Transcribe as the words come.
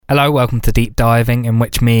Hello, welcome to Deep Diving, in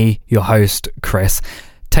which me, your host, Chris,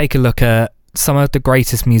 take a look at some of the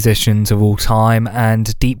greatest musicians of all time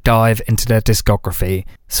and deep dive into their discography.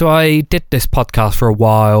 So I did this podcast for a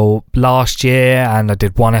while last year and I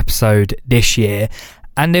did one episode this year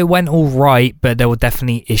and it went all right, but there were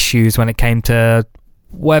definitely issues when it came to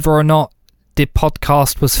whether or not the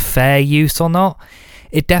podcast was fair use or not.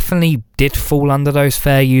 It definitely did fall under those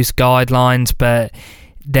fair use guidelines, but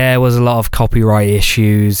there was a lot of copyright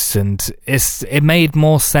issues and it made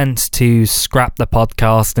more sense to scrap the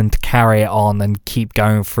podcast than to carry it on and keep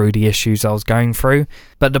going through the issues I was going through.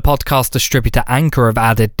 But the podcast distributor Anchor have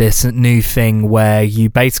added this new thing where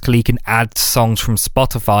you basically can add songs from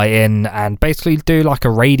Spotify in and basically do like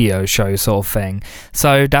a radio show sort of thing.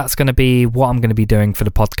 So that's going to be what I'm going to be doing for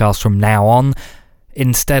the podcast from now on.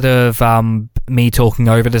 Instead of me talking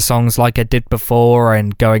over the songs like I did before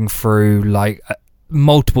and going through like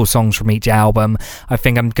multiple songs from each album, I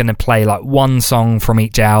think I'm going to play like one song from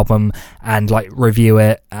each album and like review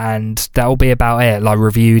it, and that'll be about it. Like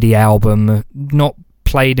review the album, not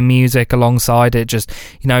play the music alongside it, just,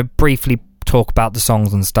 you know, briefly talk about the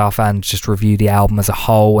songs and stuff and just review the album as a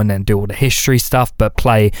whole and then do all the history stuff, but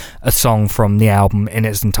play a song from the album in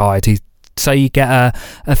its entirety so you get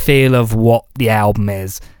a feel of what the album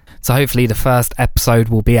is. So hopefully the first episode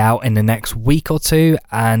will be out in the next week or two,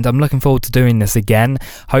 and I'm looking forward to doing this again.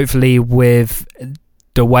 Hopefully with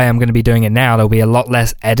the way I'm going to be doing it now, there'll be a lot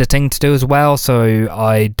less editing to do as well, so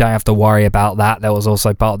I don't have to worry about that. That was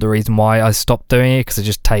also part of the reason why I stopped doing it, because it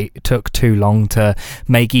just took too long to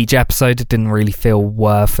make each episode. It didn't really feel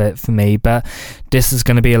worth it for me, but this is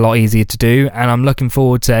going to be a lot easier to do, and I'm looking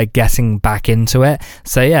forward to getting back into it.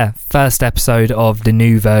 So yeah, first episode of the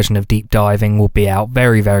new version of Deep Diving will be out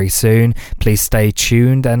very, very soon. Please stay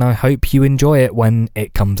tuned, and I hope you enjoy it when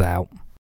it comes out.